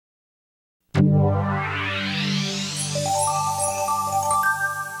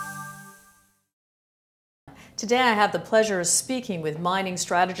Today I have the pleasure of speaking with mining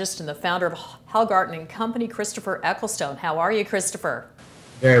strategist and the founder of Hallgarten and Company, Christopher Ecclestone. How are you, Christopher?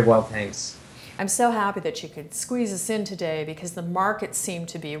 Very well, thanks. I'm so happy that you could squeeze us in today because the markets seem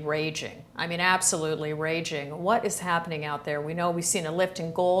to be raging. I mean, absolutely raging. What is happening out there? We know we've seen a lift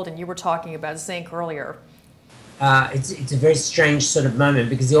in gold, and you were talking about zinc earlier. It's a very strange sort of moment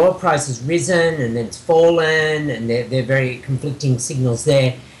because the oil price has risen and then it's fallen, and they're very conflicting signals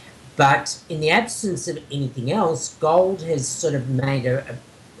there. But in the absence of anything else, gold has sort of made a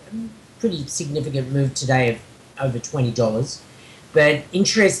pretty significant move today of over $20. But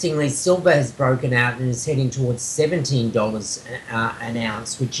interestingly, silver has broken out and is heading towards $17 an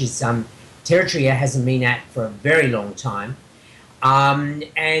ounce, which is territory it hasn't been at for a very long time. And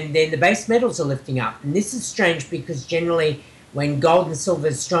then the base metals are lifting up. And this is strange because generally when gold and silver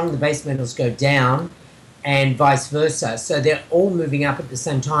is strong, the base metals go down, and vice versa. So they're all moving up at the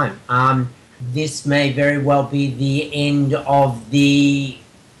same time. This may very well be the end of the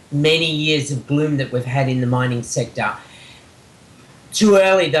many years of gloom that we've had in the mining sector. Too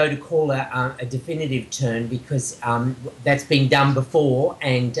early, though, to call a definitive turn because that's been done before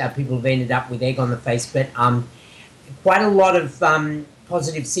and people have ended up with egg on the face. But quite a lot of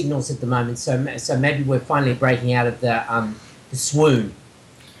positive signals at the moment. So maybe we're finally breaking out of the swoon.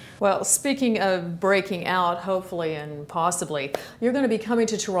 Well, speaking of breaking out, hopefully and possibly, you're going to be coming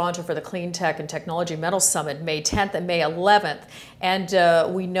to Toronto for the Cleantech and Technology Metals Summit May 10th and May 11th.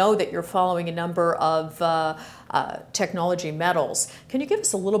 And we know that you're following a number of technology metals. Can you give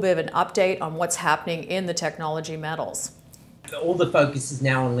us a little bit of an update on what's happening in the technology metals? All the focus is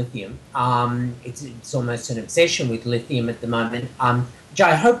now on lithium. It's almost an obsession with lithium at the moment, which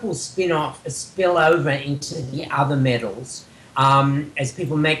I hope will spill over into the other metals. As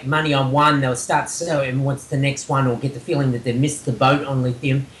people make money on one, they'll start selling what's the next one, or get the feeling that they've missed the boat on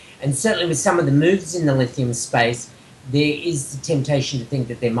lithium. And certainly with some of the moves in the lithium space, there is the temptation to think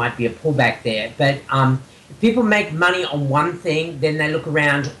that there might be a pullback there. But if people make money on one thing, then they look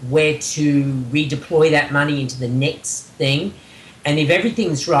around where to redeploy that money into the next thing. And if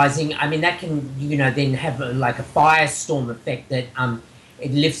everything's rising, I mean, that can, then have like a firestorm effect that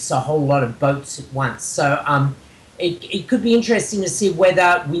it lifts a whole lot of boats at once. So it could be interesting to see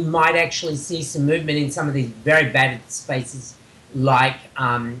whether we might actually see some movement in some of these very bad spaces like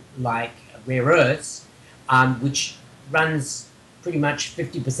rare earths, which runs pretty much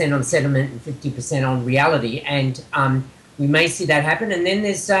 50% on sentiment and 50% on reality. And we may see that happen. And then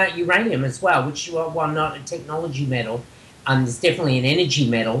there's uranium as well, which, while not a technology metal, is definitely an energy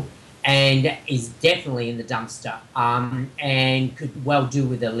metal and is definitely in the dumpster and could well do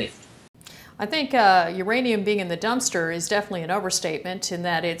with a lift. I think uranium being in the dumpster is definitely an overstatement in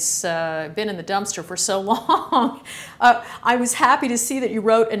that it's been in the dumpster for so long. I was happy to see that you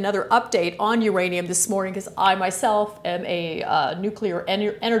wrote another update on uranium this morning because I myself am a nuclear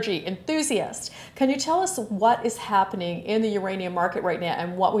energy enthusiast. Can you tell us what is happening in the uranium market right now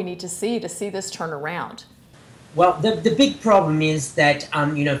and what we need to see this turn around? Well, the big problem is that,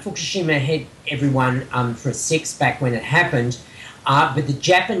 Fukushima hit everyone for a six back when it happened. But the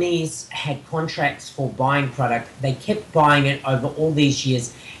Japanese had contracts for buying product. They kept buying it over all these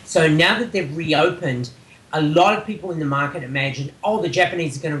years. So now that they've reopened, a lot of people in the market imagine, oh, the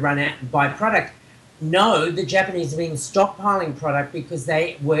Japanese are going to run out and buy product. No, the Japanese have been stockpiling product because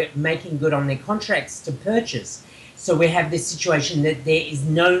they were making good on their contracts to purchase. So we have this situation that there is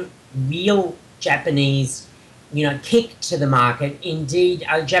no real Japanese, kick to the market. Indeed,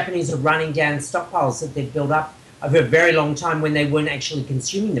 Japanese are running down stockpiles that they've built up over a very long time when they weren't actually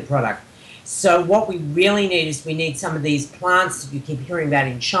consuming the product. So what we really need is we need some of these plants that you keep hearing about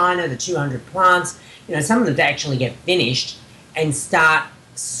in China, the 200 plants, some of them to actually get finished and start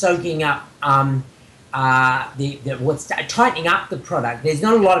soaking up, tightening up the product. There's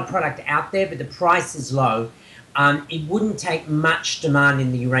not a lot of product out there, but the price is low. It wouldn't take much demand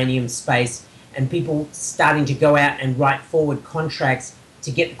in the uranium space and people starting to go out and write forward contracts to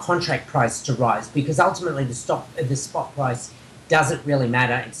get the contract price to rise, because ultimately the spot price doesn't really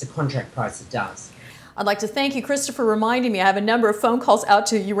matter. It's the contract price that does. I'd like to thank you, Christopher, for reminding me. I have a number of phone calls out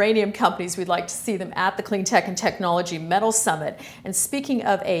to uranium companies. We'd like to see them at the Cleantech and Technology Metals Summit. And speaking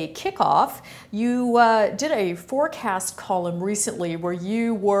of a kickoff, you did a forecast column recently where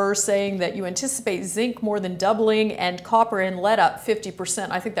you were saying that you anticipate zinc more than doubling and copper and lead up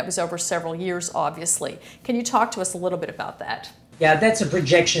 50%. I think that was over several years, obviously. Can you talk to us a little bit about that? Yeah, that's a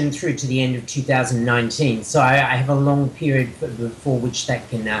projection through to the end of 2019. So I have a long period before which that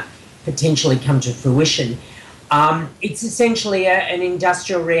can potentially come to fruition. It's essentially an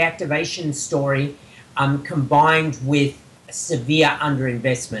industrial reactivation story combined with severe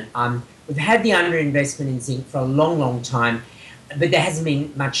underinvestment. we've had the underinvestment in zinc for a long, long time, but there hasn't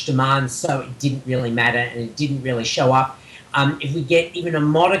been much demand, so it didn't really matter and it didn't really show up. If we get even a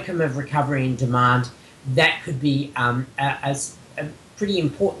modicum of recovery in demand, that could be a pretty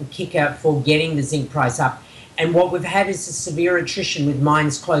important kicker for getting the zinc price up. And what we've had is a severe attrition with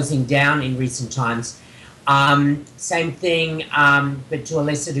mines closing down in recent times. Same thing, but to a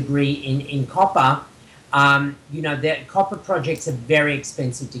lesser degree in copper. You know, the copper projects are very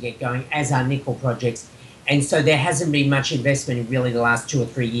expensive to get going, as are nickel projects. And so there hasn't been much investment in really the last 2 or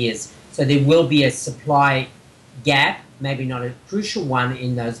 3 years. So there will be a supply gap, maybe not a crucial one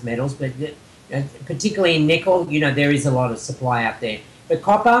in those metals, but particularly in nickel, you know, there is a lot of supply out there. But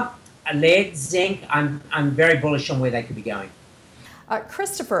copper, lead, zinc, I'm very bullish on where they could be going.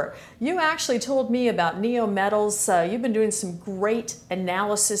 Christopher, you actually told me about Neo Metals. You've been doing some great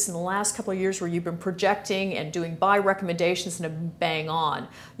analysis in the last couple of years where you've been projecting and doing buy recommendations and have bang on.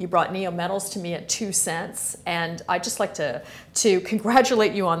 You brought Neo Metals to me at 2 cents, and I'd just like to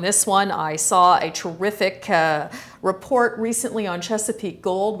congratulate you on this one. I saw a terrific report recently on Chesapeake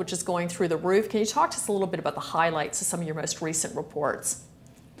Gold, which is going through the roof. Can you talk to us a little bit about the highlights of some of your most recent reports?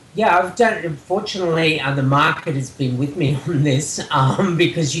 Yeah, I've done. Unfortunately, the market has been with me on this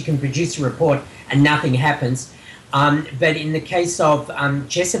because you can produce a report and nothing happens. But in the case of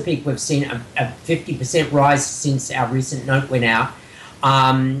Chesapeake, we've seen a 50% rise since our recent note went out.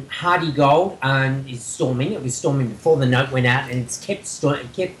 Hardy Gold is storming. It was storming before the note went out, and it's kept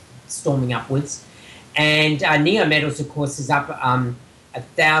storming upwards. And Neo Metals, of course, is up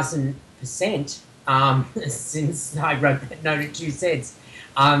 1,000% since I wrote that note at 2 cents.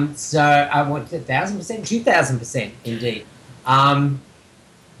 So I want 1,000%, 2,000% indeed.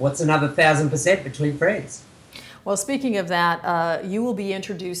 What's another 1,000% between friends? Well, speaking of that, you will be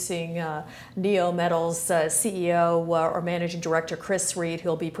introducing Neo Metals CEO or Managing Director Chris Reed,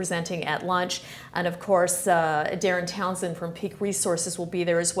 who'll be presenting at lunch. And of course, Darren Townsend from Peak Resources will be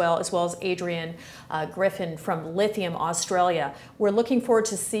there as well as Adrian Griffin from Lithium Australia. We're looking forward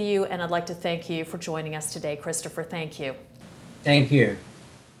to see you, and I'd like to thank you for joining us today, Christopher. Thank you. Thank you.